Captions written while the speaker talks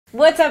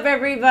What's up,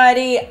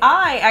 everybody?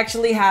 I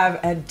actually have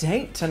a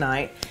date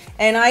tonight,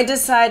 and I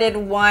decided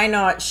why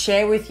not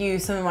share with you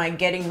some of my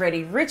getting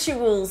ready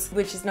rituals,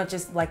 which is not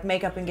just like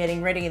makeup and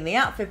getting ready in the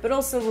outfit, but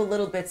also a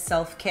little bit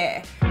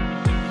self-care.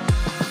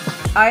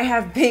 I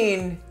have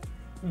been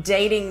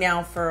dating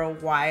now for a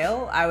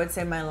while. I would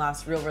say my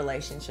last real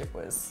relationship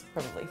was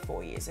probably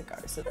 4 years ago.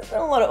 So there's been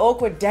a lot of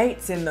awkward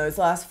dates in those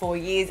last 4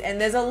 years, and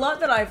there's a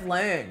lot that I've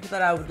learned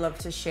that I would love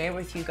to share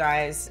with you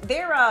guys.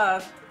 There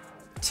are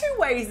two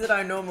ways that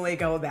I normally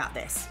go about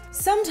this.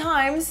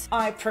 Sometimes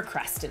I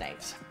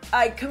procrastinate.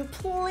 I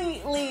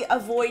completely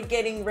avoid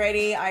getting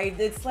ready.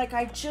 It's like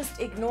I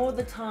just ignore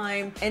the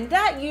time, and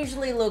that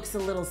usually looks a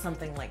little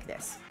something like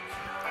this.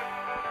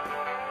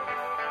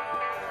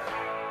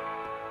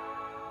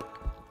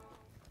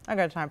 I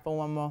got time for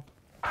one more.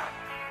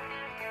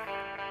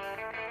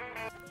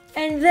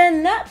 And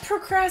then that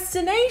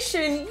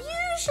procrastination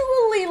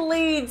usually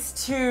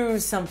leads to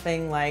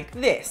something like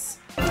this.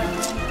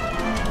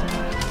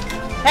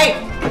 Hey!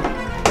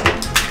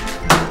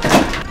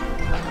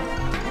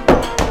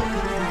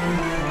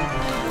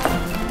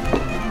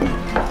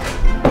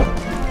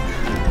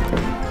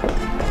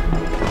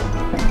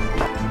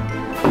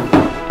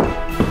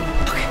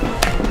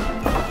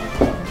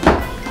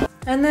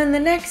 And then the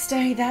next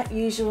day, that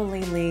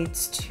usually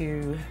leads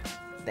to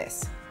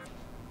this.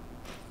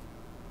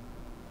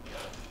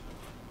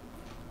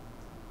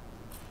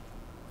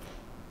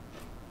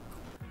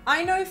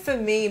 I know for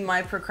me,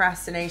 my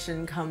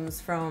procrastination comes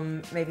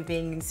from maybe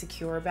being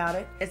insecure about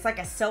it. It's like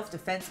a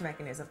self-defense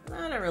mechanism.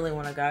 I don't really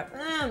want to go.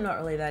 I'm not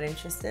really that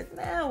interested.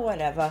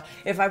 Whatever.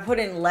 If I put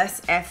in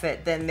less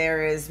effort, then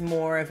there is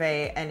more of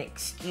an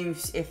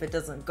excuse if it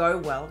doesn't go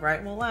well,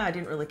 right? Well, I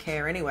didn't really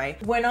care anyway.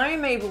 When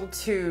I'm able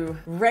to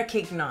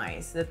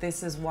recognize that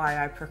this is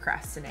why I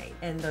procrastinate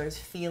and those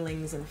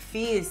feelings and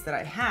fears that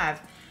I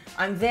have,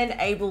 I'm then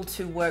able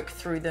to work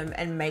through them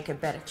and make a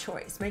better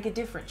choice, make a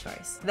different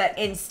choice. That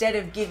instead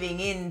of giving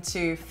in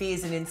to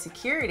fears and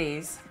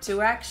insecurities, to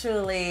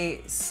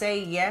actually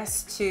say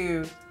yes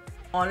to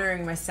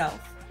honoring myself,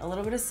 a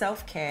little bit of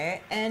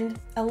self-care, and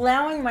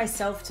allowing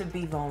myself to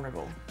be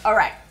vulnerable. All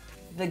right,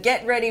 the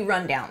get ready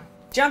rundown.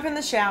 Jump in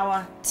the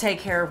shower, take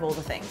care of all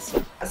the things.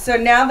 So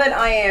now that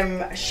I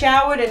am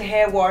showered and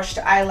hair washed,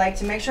 I like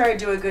to make sure I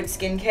do a good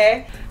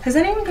skincare. Has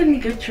anyone got any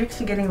good tricks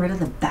for getting rid of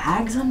the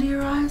bags under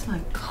your eyes?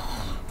 Like,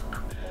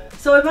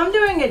 so if I'm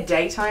doing a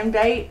daytime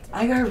date,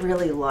 I go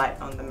really light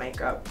on the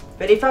makeup.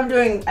 But if I'm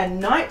doing a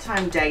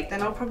nighttime date,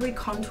 then I'll probably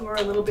contour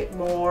a little bit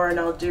more, and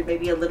I'll do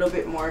maybe a little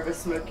bit more of a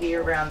smoky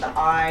around the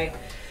eye.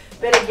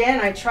 But again,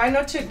 I try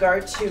not to go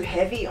too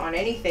heavy on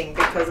anything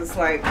because it's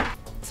like,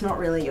 it's not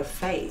really your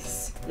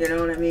face, you know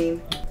what I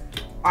mean?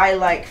 I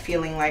like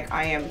feeling like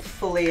I am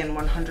fully and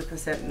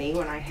 100% me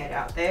when I head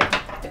out there.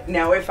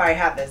 Now, if I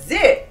have a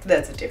zit,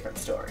 that's a different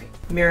story.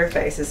 Mirror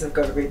faces have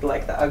got to be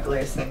like the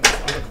ugliest things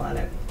on the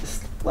planet.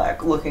 Just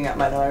like looking at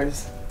my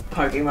nose,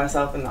 poking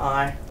myself in the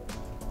eye.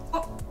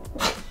 Oh.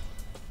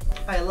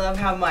 I love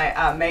how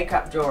my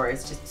makeup drawer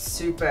is just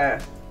super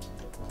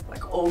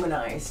like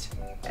organized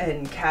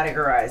and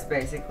categorized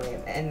basically,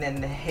 and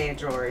then the hair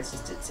drawer is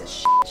just, it's a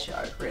shit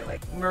show really.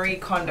 Marie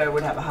Kondo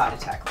would have a heart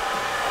attack.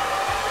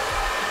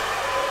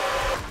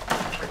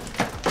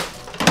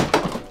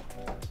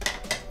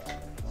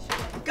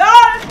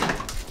 Got it!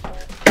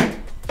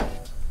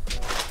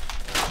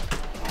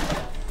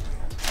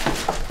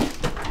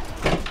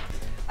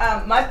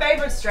 My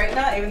favorite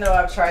straightener, even though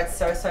I've tried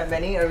so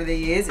many over the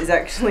years, is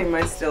actually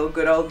my still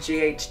good old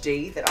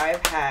GHD that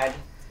I've had.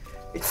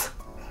 It's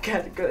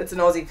an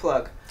Aussie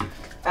plug.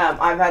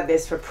 I've had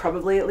this for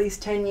probably at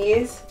least 10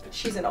 years, but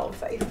she's an old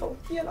faithful,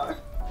 you know.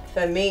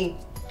 For me,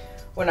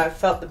 when I've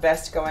felt the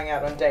best going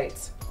out on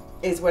dates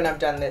is when I've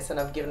done this and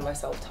I've given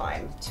myself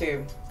time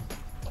to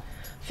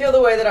feel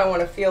the way that I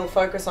want to feel,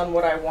 focus on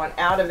what I want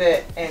out of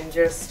it, and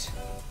just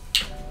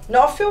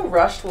not feel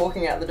rushed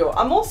walking out the door.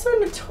 I'm also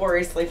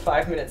notoriously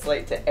 5 minutes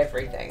late to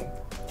everything.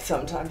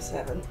 Sometimes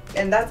 7.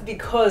 And that's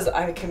because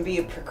I can be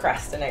a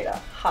procrastinator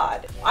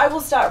hard. I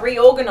will start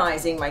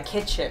reorganizing my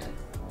kitchen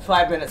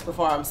 5 minutes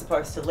before I'm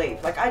supposed to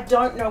leave. Like, I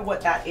don't know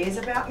what that is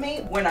about me.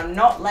 When I'm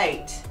not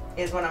late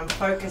is when I'm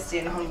focused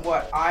in on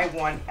what I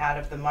want out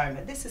of the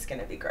moment. This is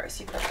gonna be gross.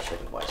 You probably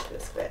shouldn't watch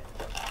this bit.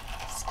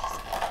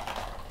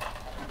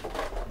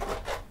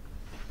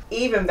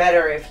 Even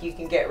better if you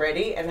can get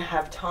ready and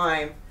have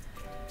time.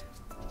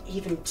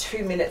 Even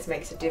 2 minutes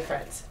makes a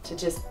difference to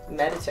just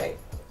meditate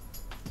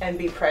and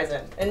be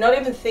present and not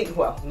even think,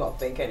 well, not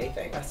think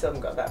anything. I still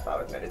haven't got that far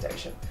with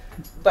meditation.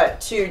 But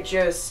to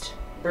just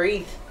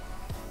breathe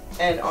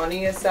and honor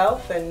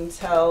yourself and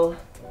tell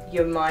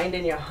your mind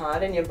and your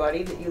heart and your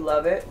body that you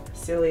love it,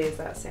 silly as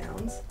that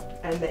sounds,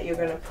 and that you're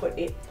gonna put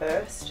it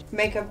first.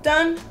 Makeup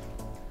done,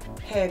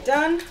 hair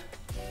done,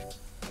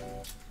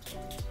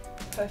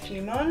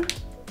 perfume on.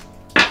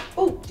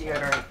 Oh,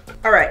 deodorant.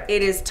 All right,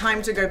 it is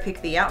time to go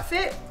pick the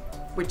outfit,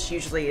 which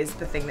usually is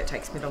the thing that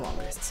takes me the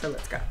longest, so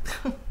let's go.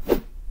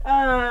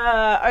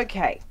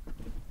 Okay.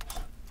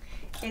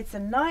 It's a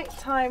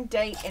nighttime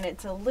date and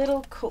it's a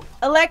little cool.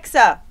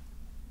 Alexa,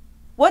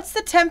 What's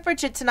the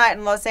temperature tonight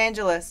in Los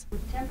Angeles?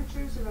 With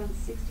temperatures around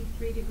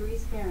 63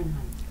 degrees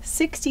Fahrenheit.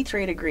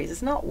 63 degrees.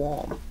 It's not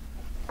warm.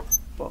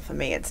 Well, for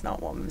me, it's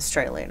not warm. I'm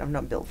Australian. I'm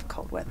not built for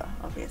cold weather,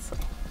 obviously.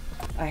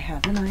 I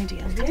have an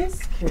idea.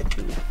 This could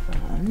be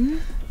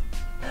fun.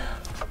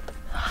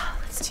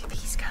 Let's do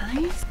these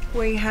guys.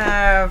 We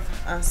have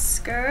a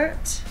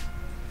skirt,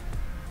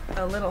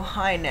 a little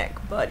high neck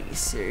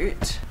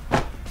bodysuit,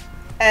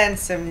 and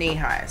some knee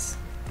highs.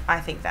 I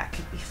think that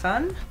could be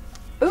fun.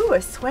 Ooh,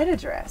 a sweater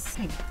dress.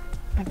 I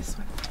have a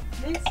sweater.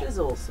 This is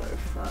also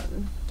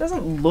fun.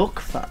 Doesn't look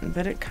fun,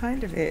 but it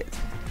kind of is.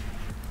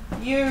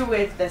 You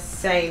with the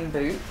same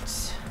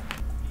boots.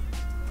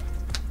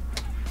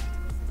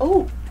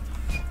 Oh,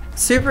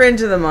 super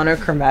into the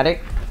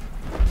monochromatic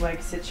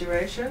like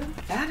situation.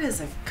 That is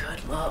a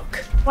good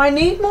look. Do I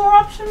need more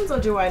options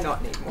or do I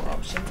not need more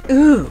options?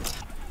 Ooh.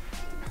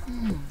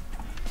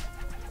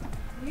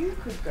 You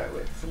could go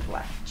with some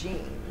black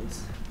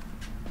jeans.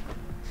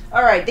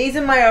 All right, these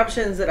are my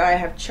options that I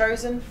have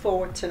chosen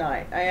for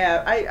tonight.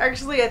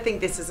 I think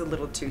this is a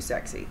little too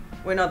sexy.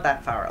 We're not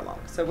that far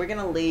along, so we're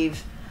gonna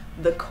leave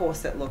the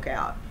corset look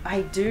out.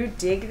 I do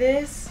dig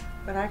this,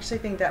 but I actually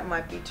think that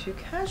might be too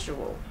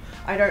casual.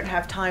 I don't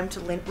have time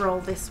to lint roll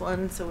this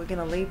one, so we're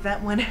gonna leave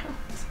that one out.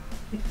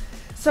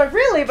 So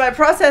really, by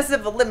process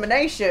of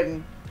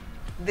elimination,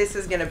 this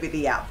is gonna be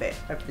the outfit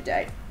of the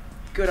day.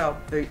 Good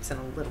old boots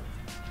and a little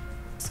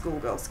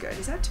schoolgirl skirt.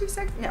 Is that too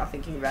sexy? Now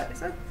thinking about it,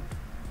 is that?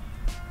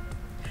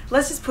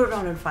 Let's just put it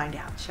on and find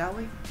out, shall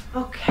we?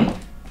 Okay.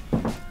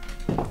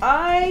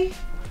 Oh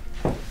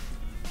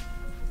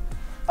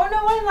no,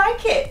 I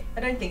like it. I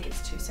don't think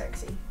it's too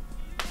sexy.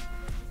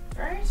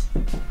 Right?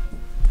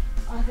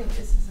 I think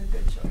this is a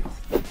good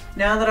choice.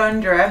 Now that I'm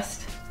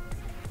dressed,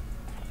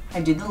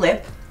 I did the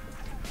lip.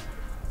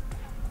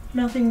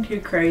 Nothing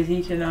too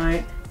crazy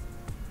tonight.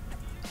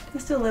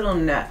 Just a little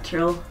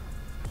natural.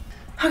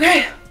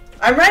 Okay,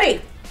 I'm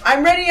ready.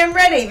 I'm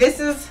ready.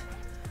 This is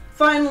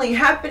finally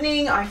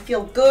happening. I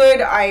feel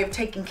good. I have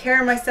taken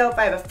care of myself.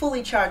 I have a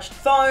fully charged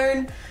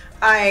phone.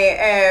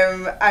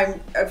 I'm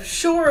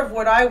sure of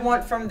what I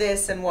want from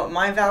this and what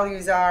my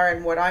values are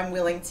and what I'm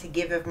willing to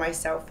give of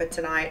myself for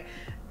tonight.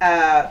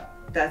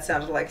 That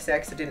sounded like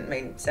sex. I didn't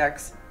mean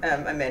sex.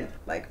 I meant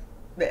like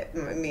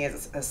me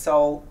as a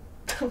soul.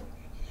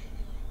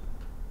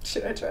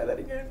 Should I try that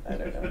again? I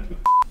don't know.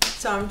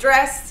 So I'm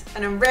dressed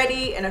and I'm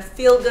ready and I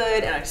feel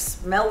good and I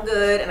smell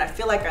good and I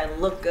feel like I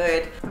look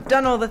good. I've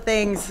done all the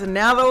things and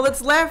now all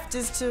that's left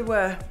is to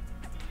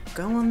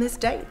go on this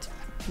date.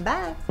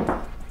 Bye.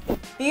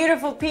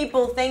 Beautiful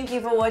people, thank you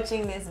for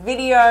watching this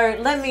video.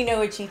 Let me know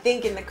what you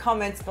think in the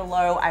comments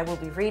below. I will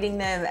be reading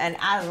them, and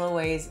as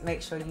always,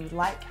 make sure you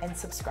like and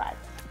subscribe.